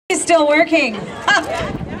It's still working.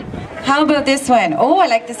 How about this one? Oh, I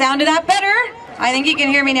like the sound of that better. I think you can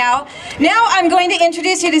hear me now. Now I'm going to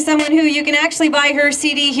introduce you to someone who you can actually buy her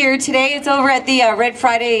CD here today. It's over at the Red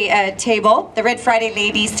Friday table, the Red Friday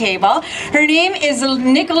ladies table. Her name is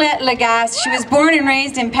Nicolette Lagasse. She was born and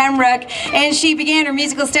raised in Pembroke, and she began her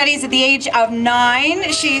musical studies at the age of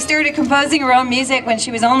 9. She started composing her own music when she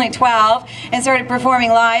was only 12 and started performing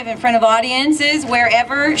live in front of audiences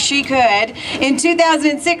wherever she could. In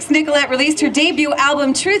 2006, Nicolette released her debut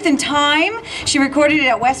album, Truth in Time. She recorded it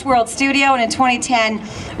at Westworld Studio, and in 2010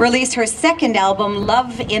 released her second album,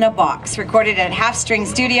 Love in a Box, recorded at Half String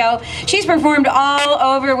Studio. She's performed all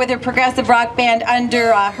over with her progressive rock band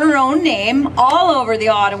under her own name, all over the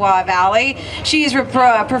Ottawa Valley. She's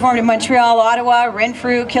performed in Montreal, Ottawa,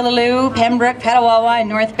 Renfrew, Killaloe, Pembroke, Petawawa, and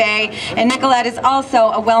North Bay. And Nicolette is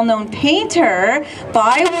also a well-known painter.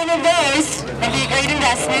 Buy one of those. It'd be a great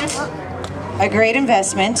investment. A great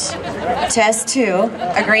investment. Test 2.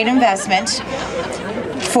 A great investment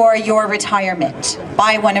for your retirement.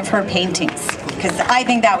 Buy one of her paintings, because I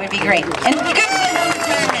think that would be great. And it would be good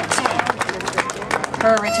for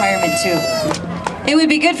her retirement too. It would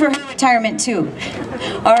be good for her retirement too.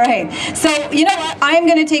 All right, so you know what? I'm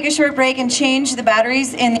going to take a short break and change the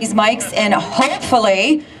batteries in these mics, and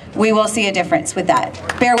hopefully we will see a difference with that.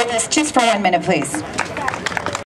 Bear with us just for 1 minute, please.